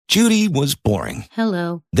Judy was boring.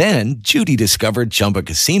 Hello. Then Judy discovered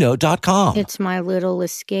ChumbaCasino.com. It's my little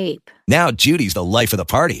escape. Now Judy's the life of the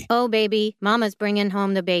party. Oh, baby, mama's bringing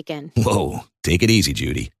home the bacon. Whoa, take it easy,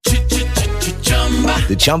 Judy.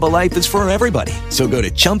 The Chumba life is for everybody. So go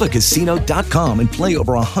to ChumbaCasino.com and play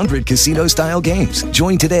over 100 casino-style games.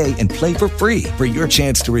 Join today and play for free for your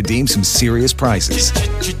chance to redeem some serious prizes.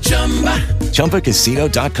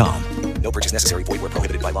 ChumbaCasino.com. No purchase necessary. Void where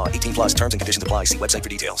prohibited by law. 18 plus terms and conditions apply. See website for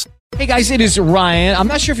details. Hey guys, it is Ryan. I'm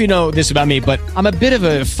not sure if you know this about me, but I'm a bit of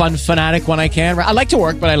a fun fanatic when I can. I like to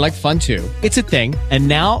work, but I like fun too. It's a thing. And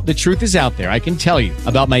now the truth is out there. I can tell you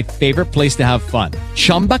about my favorite place to have fun.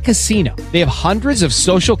 Chumba Casino. They have hundreds of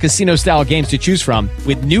social casino style games to choose from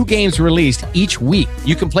with new games released each week.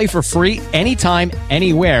 You can play for free anytime,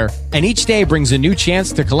 anywhere. And each day brings a new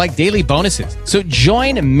chance to collect daily bonuses. So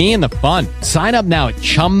join me in the fun. Sign up now at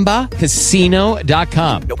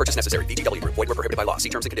ChumbaCasino.com. No purchase necessary. VGW. Void where prohibited by law. See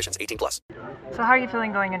terms and conditions. 18 plus. So how are you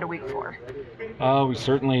feeling going into week 4? We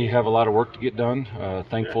certainly have a lot of work to get done.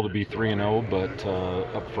 Thankful to be 3-0, but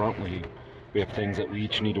up front we have things that we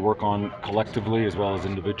each need to work on collectively as well as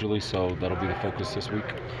individually, so that'll be the focus this week.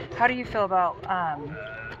 How do you feel about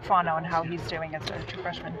Fano and how he's doing as a true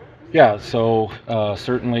freshman? Yeah, so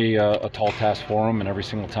certainly a tall task for him, and every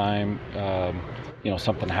single time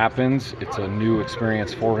something happens, it's a new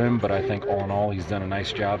experience for him, but I think all in all he's done a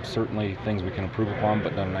nice job. Certainly things we can improve upon,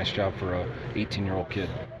 but done a nice job for a 18-year-old kid.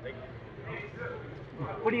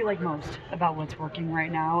 What do you like most about what's working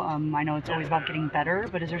right now? I know it's always about getting better,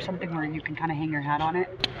 but is there something where you can kind of hang your hat on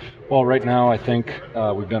it? Well, right now I think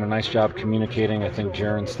we've done a nice job communicating. I think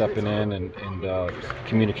Jaren's stepping in and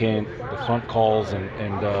communicating the front calls and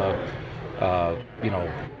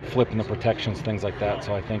flipping the protections, things like that.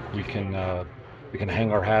 So I think we can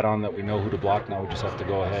hang our hat on that. We know who to block now. We just have to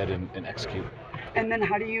go ahead and execute. And then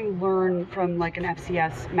how do you learn from like an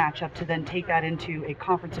FCS matchup to then take that into a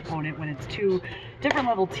conference opponent when it's two different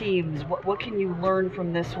level teams? What can you learn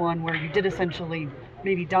from this one where you did essentially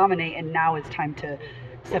maybe dominate and now it's time to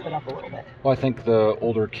step it up a little bit? Well, I think the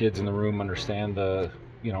older kids in the room understand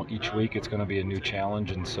each week it's going to be a new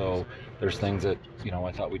challenge, and so there's things that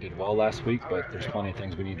I thought we did well last week, but there's plenty of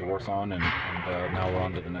things we need to work on, and now we're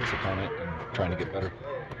on to the next opponent and trying to get better.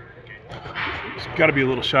 There's got to be a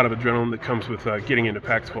little shot of adrenaline that comes with getting into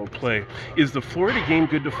Pac-12 play. Is the Florida game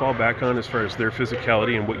good to fall back on as far as their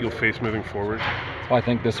physicality and what you'll face moving forward? Well, I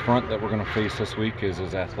think this front that we're going to face this week is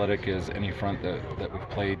as athletic as any front that we've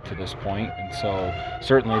played to this point. And so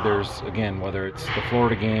certainly there's, again, whether it's the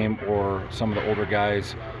Florida game or some of the older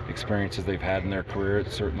guys' experiences they've had in their career,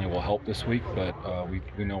 it certainly will help this week. But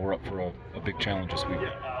we know we're up for a big challenge this week.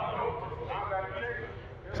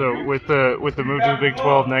 So with the move to the Big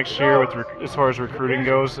 12 next year, as far as recruiting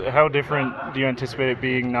goes, how different do you anticipate it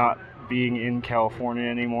being not being in California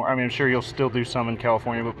anymore? I mean, I'm sure you'll still do some in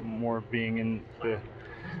California, but more being in the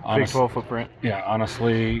Big 12 footprint. Yeah,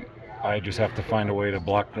 honestly, I just have to find a way to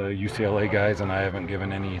block the UCLA guys, and I haven't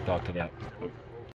given any thought to that.